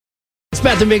It's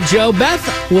Beth and Big Joe.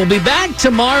 Beth will be back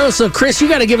tomorrow. So, Chris, you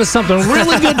got to give us something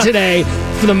really good today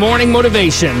for the morning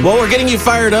motivation. Well, we're getting you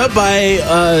fired up by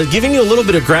giving you a little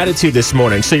bit of gratitude this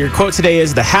morning. So your quote today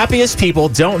is, the happiest people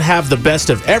don't have the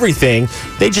best of everything.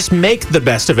 They just make the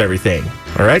best of everything.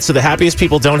 All right? So the happiest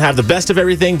people don't have the best of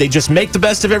everything. They just make the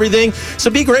best of everything. So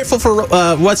be grateful for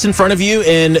what's in front of you,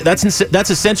 and that's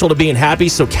essential to being happy.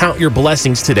 So count your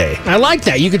blessings today. I like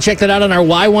that. You can check that out on our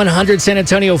Y100 San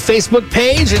Antonio Facebook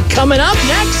page. And coming up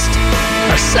next,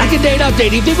 our second date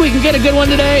update. Do you think we can get a good one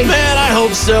today? Man, I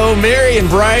hope so. Mary and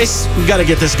Bryce, we got to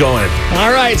get this going.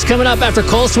 All right, it's coming up after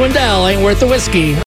Cole Swindell. Ain't Worth the Whiskey.